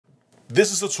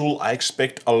This is a tool I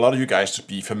expect a lot of you guys to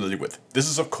be familiar with. This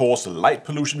is of course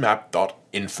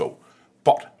LightPollutionMap.info,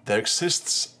 but there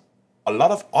exists a lot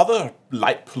of other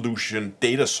light pollution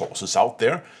data sources out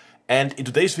there, and in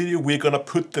today's video we're gonna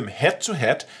put them head to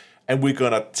head and we're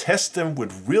gonna test them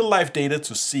with real life data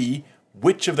to see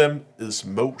which of them is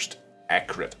most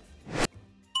accurate.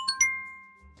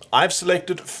 I've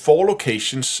selected 4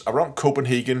 locations around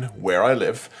Copenhagen where I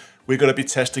live. We're going to be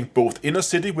testing both inner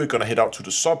city, we're going to head out to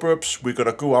the suburbs, we're going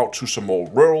to go out to some more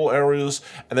rural areas,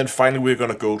 and then finally we're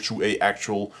going to go to a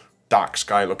actual dark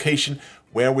sky location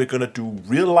where we're going to do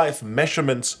real life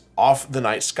measurements of the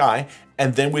night sky,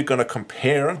 and then we're going to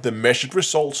compare the measured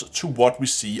results to what we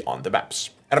see on the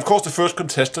maps. And of course the first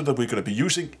contestant that we're going to be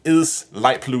using is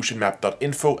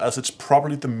LightPollutionMap.info, as it's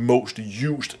probably the most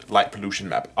used light pollution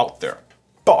map out there.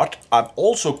 But I'm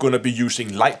also going to be using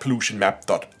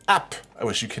LightPollutionMap.app,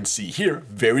 as you can see here,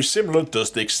 very similar,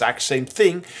 does the exact same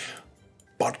thing.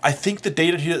 But I think the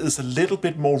data here is a little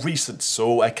bit more recent,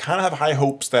 so I kind of have high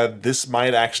hopes that this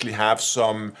might actually have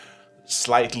some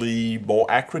slightly more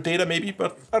accurate data maybe,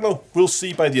 but I don't know, we'll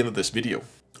see by the end of this video.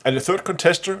 And the third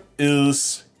contestant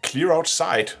is Clear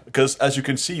Outside, because as you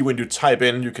can see when you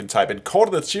can type in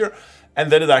coordinates here, and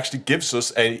then it actually gives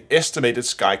us an estimated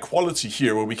sky quality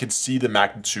here where we can see the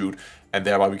magnitude and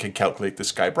thereby we can calculate the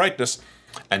sky brightness.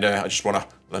 And I just want to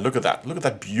look at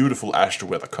that beautiful Astro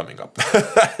weather coming up.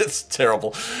 It's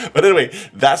terrible. But anyway,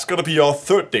 that's going to be our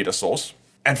third data source.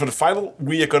 And for the final,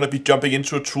 we are going to be jumping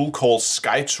into a tool called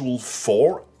SkyTool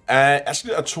 4.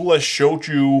 Actually a tool I showed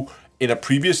you in a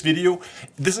previous video.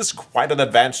 This is quite an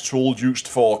advanced tool used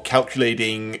for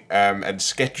calculating and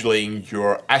scheduling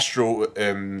your Astro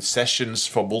sessions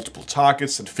for multiple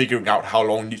targets and figuring out how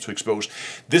long you need to expose.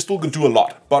 This tool can do a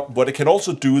lot, but what it can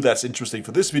also do that's interesting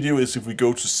for this video is if we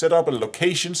go to setup and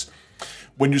locations,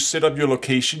 when you set up your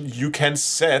location, you can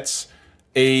set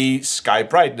a sky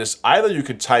brightness. Either you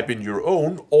can type in your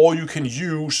own or you can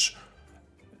use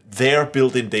their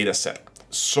built-in data set.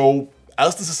 So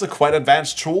as this is a quite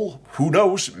advanced tool, who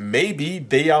knows, maybe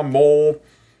they are more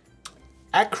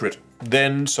accurate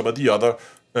than some of the other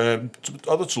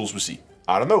tools we see.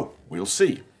 I don't know, we'll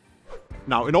see.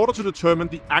 Now, in order to determine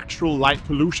the actual light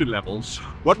pollution levels,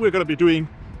 what we're going to be doing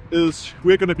is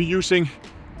we're going to be using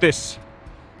this.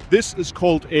 This is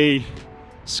called a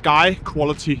sky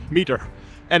quality meter.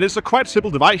 And it's a quite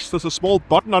simple device. There's a small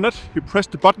button on it. You press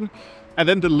the button and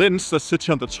then the lens that sits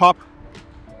here on the top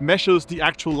measures the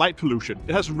actual light pollution.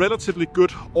 It has relatively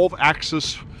good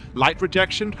off-axis light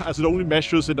rejection, as it only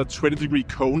measures in a 20-degree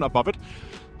cone above it.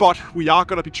 But we are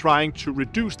going to be trying to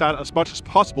reduce that as much as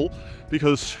possible,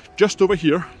 because just over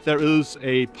here there is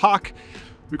a park.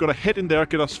 We're going to head in there,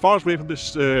 get as far away from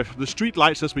this, the street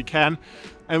lights as we can,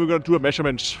 and we're going to do a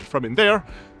measurement from in there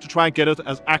to try and get it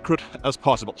as accurate as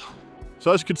possible.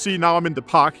 So as you can see, now I'm in the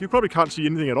park. You probably can't see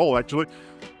anything at all actually,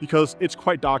 because it's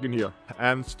quite dark in here.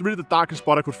 And it's really the darkest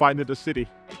spot I could find in the city.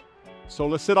 So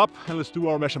let's sit up and let's do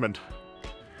our measurement.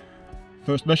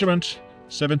 First measurement,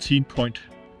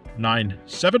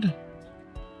 17.97.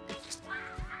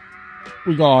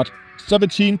 We got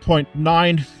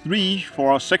 17.93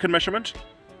 for our second measurement.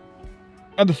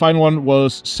 And the final one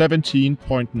was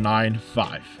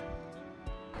 17.95.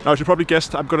 Now, as you probably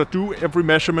guessed, I'm going to do every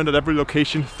measurement at every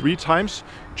location 3 times,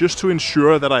 just to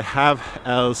ensure that I have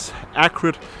as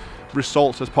accurate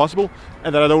results as possible,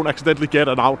 and that I don't accidentally get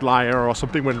an outlier or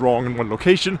something went wrong in one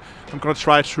location. I'm going to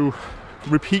try to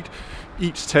repeat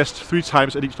each test 3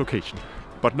 times at each location.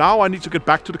 But now I need to get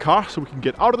back to the car so we can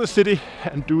get out of the city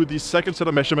and do the second set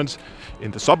of measurements in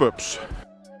the suburbs.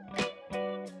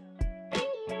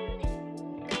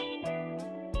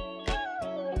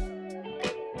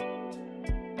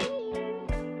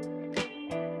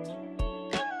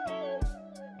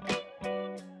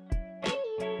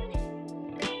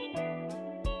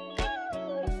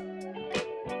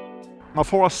 Now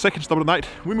for our second stop of the night,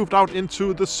 we moved out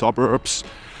into the suburbs.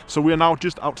 So we are now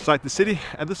just outside the city,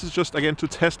 and this is just again to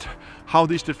test how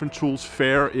these different tools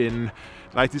fare in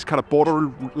like these kind of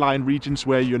borderline regions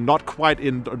where you're not quite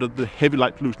in the heavy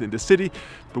light pollution in the city,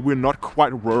 but we're not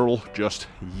quite rural just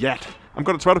yet. I'm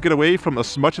going to try to get away from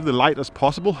as much of the light as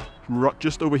possible.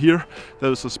 Just over here,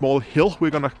 there's a small hill.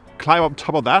 We're going to climb up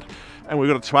top of that, and we're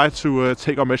going to try to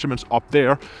take our measurements up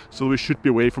there, so we should be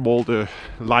away from all the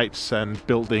lights and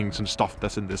buildings and stuff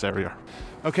that's in this area.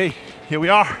 Okay, here we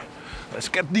are. Let's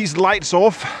get these lights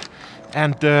off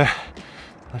and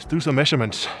let's do some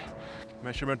measurements.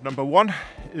 Measurement number 1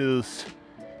 is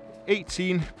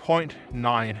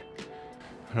 18.9.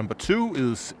 Number 2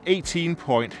 is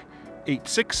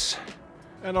 18.86.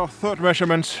 And our third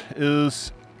measurement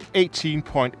is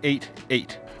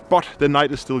 18.88. but the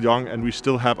night is still young and we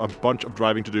still have a bunch of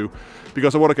driving to do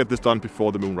because I want to get this done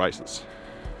before the moon rises.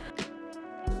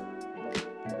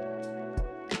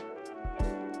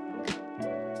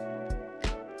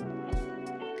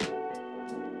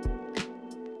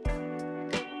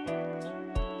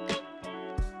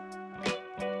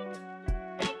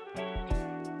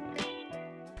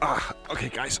 Okay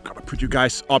guys, I'm gonna put you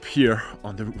guys up here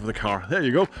on the roof of the car. There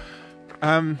you go.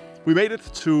 We made it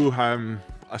to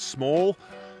a small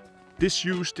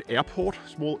disused airport,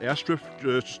 small airstrip,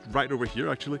 just right over here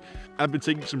actually. I've been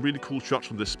taking some really cool shots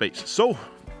from this space. So,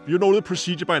 you know the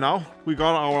procedure by now. We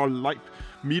got our light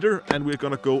meter and we're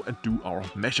gonna go and do our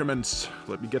measurements.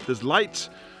 Let me get this light,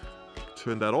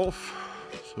 turn that off,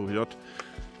 so we're not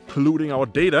polluting our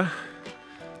data.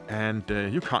 And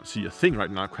you can't see a thing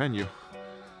right now, can you?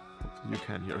 You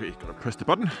can here. Okay, gotta press the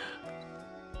button.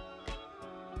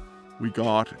 We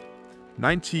got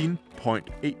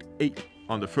 19.88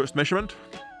 on the first measurement,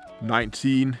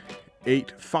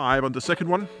 19.85 on the second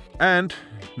one, and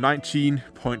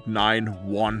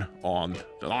 19.91 on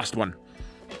the last one.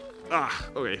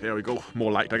 Okay, there we go.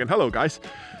 More light again. Hello, guys.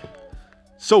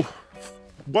 So,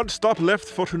 one stop left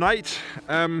for tonight.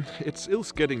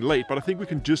 It's getting late, but I think we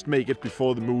can just make it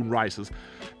before the moon rises,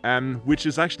 which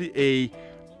is actually a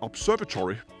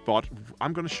observatory, but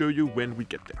I'm gonna show you when we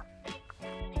get there.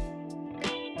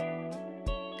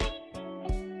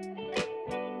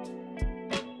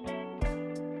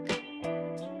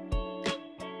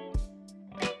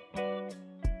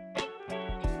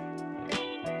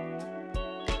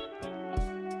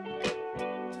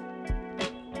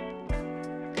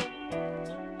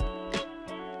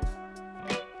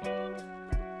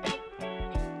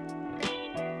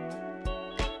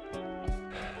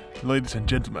 Ladies and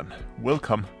gentlemen,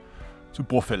 welcome to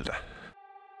Brofeldt.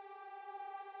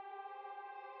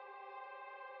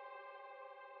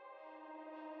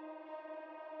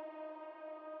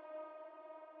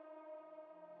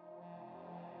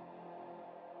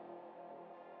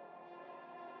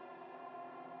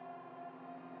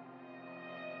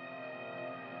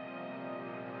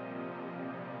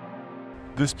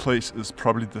 This place is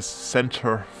probably the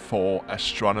center for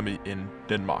astronomy in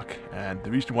Denmark, and the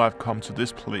reason why I've come to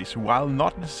this place, while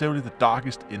not necessarily the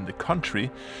darkest in the country,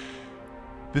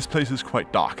 this place is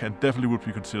quite dark and definitely would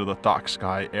be considered a dark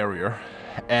sky area,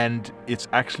 and it's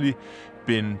actually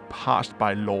been passed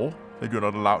by law that you're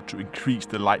not allowed to increase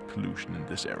the light pollution in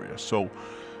this area. So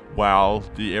while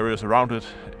the areas around it,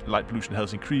 light pollution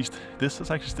has increased, this has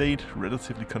actually stayed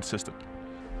relatively consistent.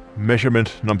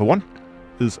 Measurement number 1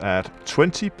 is at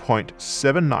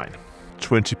 20.79,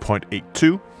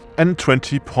 20.82 and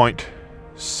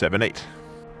 20.78.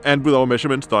 And with our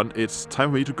measurements done, it's time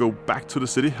for me to go back to the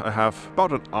city. I have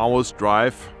about an hour's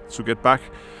drive to get back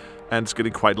and it's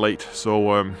getting quite late,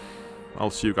 so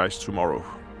I'll see you guys tomorrow.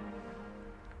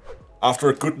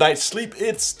 After a good night's sleep,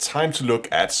 it's time to look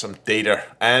at some data.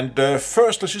 And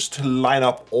first, let's just line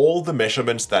up all the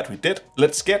measurements that we did.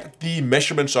 Let's get the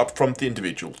measurements up from the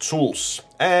individual tools.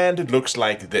 And it looks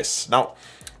like this. Now,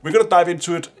 we're going to dive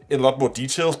into it in a lot more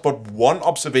details, but one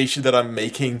observation that I'm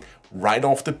making right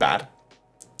off the bat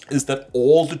is that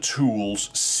all the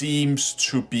tools seems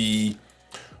to be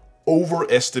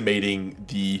overestimating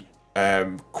the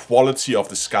quality of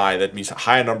the sky. That means a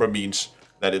higher number means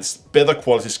that it's better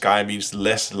quality sky, means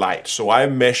less light. So I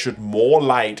measured more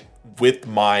light with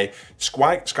my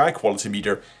sky quality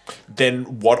meter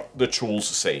than what the tools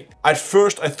say. At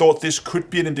first I thought this could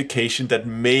be an indication that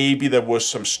maybe there was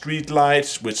some street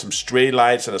lights with some stray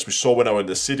lights, and as we saw when I was in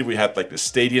the city, we had like the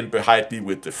stadium behind me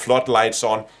with the floodlights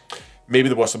on. Maybe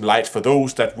there was some light for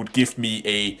those that would give me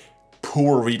a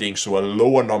poor reading, so a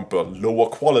lower number, lower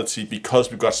quality, because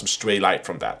we got some stray light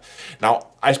from that. Now,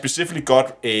 I specifically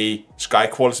got a sky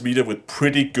quality meter with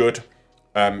pretty good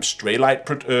stray light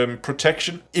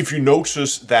protection. If you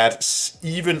notice that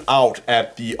even out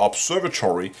at the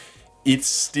observatory, it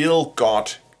still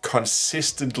got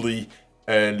consistently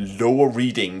lower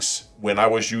readings when I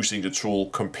was using the tool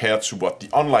compared to what the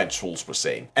online tools were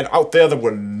saying. And out there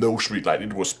were no street light.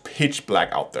 It was pitch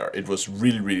black out there. It was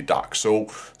really, really dark. So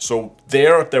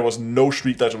there was no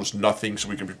street light, there was nothing. So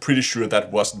we can be pretty sure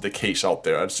that wasn't the case out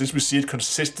there. And since we see it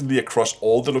consistently across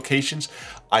all the locations,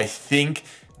 I think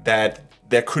that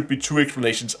there could be two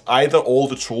explanations. Either all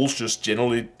the tools just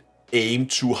generally aim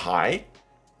too high,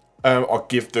 or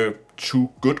give the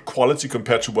too good quality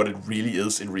compared to what it really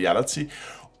is in reality,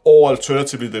 or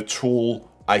alternatively the tool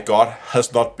I got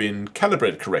has not been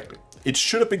calibrated correctly. It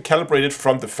should have been calibrated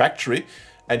from the factory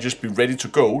and just be ready to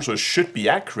go, so it should be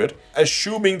accurate.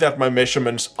 Assuming that my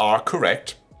measurements are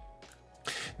correct,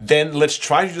 then let's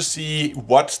try to see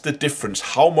what's the difference.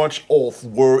 How much off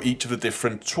were each of the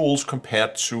different tools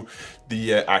compared to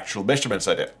the actual measurements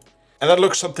I did. And that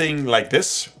looks something like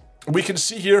this. We can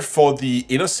see here for the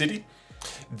inner city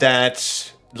that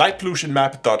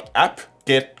LightPollutionMap.app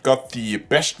got the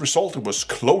best result. It was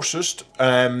closest,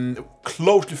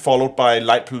 closely followed by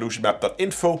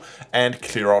LightPollutionMap.info and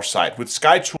Clear Our Sight, with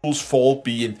Sky Tools Fall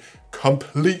being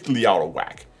completely out of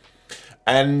whack.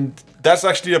 And that's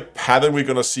actually a pattern we're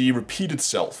gonna see repeat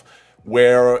itself,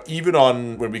 where even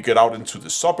when we get out into the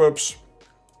suburbs,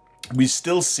 we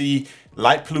still see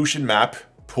Light Pollution Map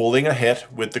pulling ahead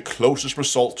with the closest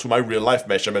result to my real life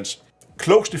measurements,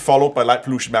 closely followed by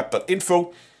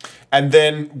LightPollutionMap.info, and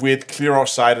then with Clear Our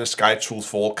Sight and Sky Tools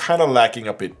Fall kind of lagging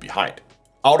a bit behind.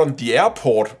 Out on the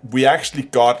airport, we actually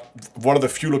got one of the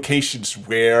few locations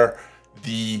where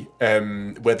the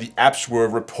apps were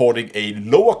reporting a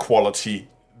lower quality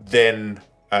than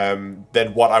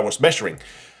what I was measuring.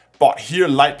 But here,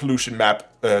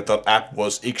 LightPollutionMap.app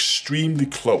was extremely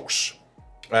close.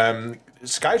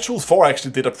 Sky Tools 4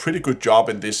 actually did a pretty good job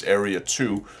in this area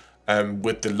too,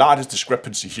 with the largest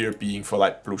discrepancy here being for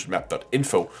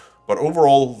LightPollutionMap.info. But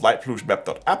overall,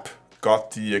 LightPollutionMap.app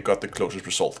got the closest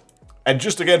result. And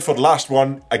just again for the last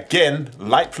one, again,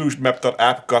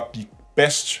 LightPollutionMap.app got the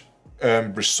best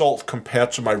result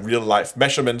compared to my real life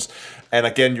measurements. And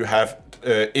again, you have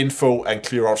info and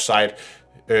Clear Our Sight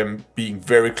being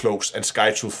very close, and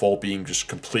Sky Tool Fall being just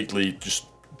completely just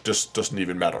doesn't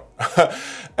even matter.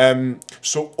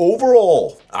 So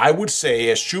overall, I would say,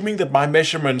 assuming that my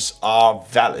measurements are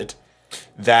valid,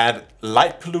 that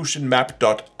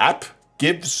LightPollutionMap.app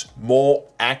gives more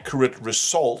accurate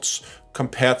results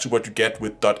compared to what you get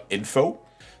with .info.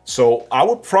 So I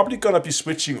would probably gonna be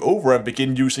switching over and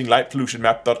begin using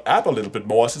LightPollutionMap.app a little bit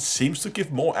more, as it seems to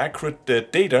give more accurate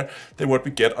data than what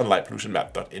we get on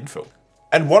LightPollutionMap.info.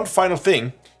 And one final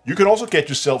thing, you can also get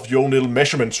yourself your own little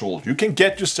measurement tool. You can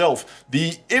get yourself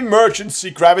the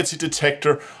emergency gravity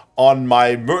detector on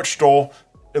my merch store.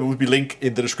 It will be linked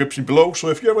in the description below. So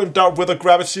if you're ever in doubt whether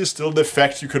gravity is still in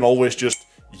effect, you can always just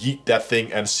yeet that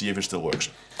thing and see if it still works.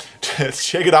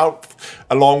 Check it out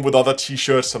along with other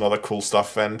t-shirts and other cool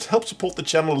stuff, and help support the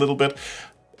channel a little bit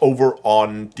over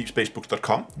on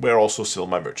deepspacebooks.com, where I also sell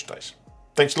my merchandise.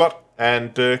 Thanks a lot,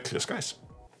 and clear skies.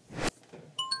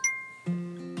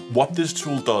 What this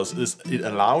tool does is it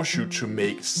allows you to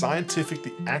make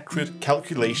scientifically accurate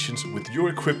calculations with your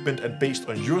equipment and based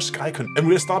on your sky conditions. And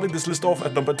we're starting this list off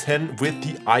at number 10 with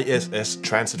the ISS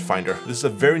Transit Finder. This is a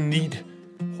very neat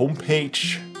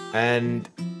homepage, and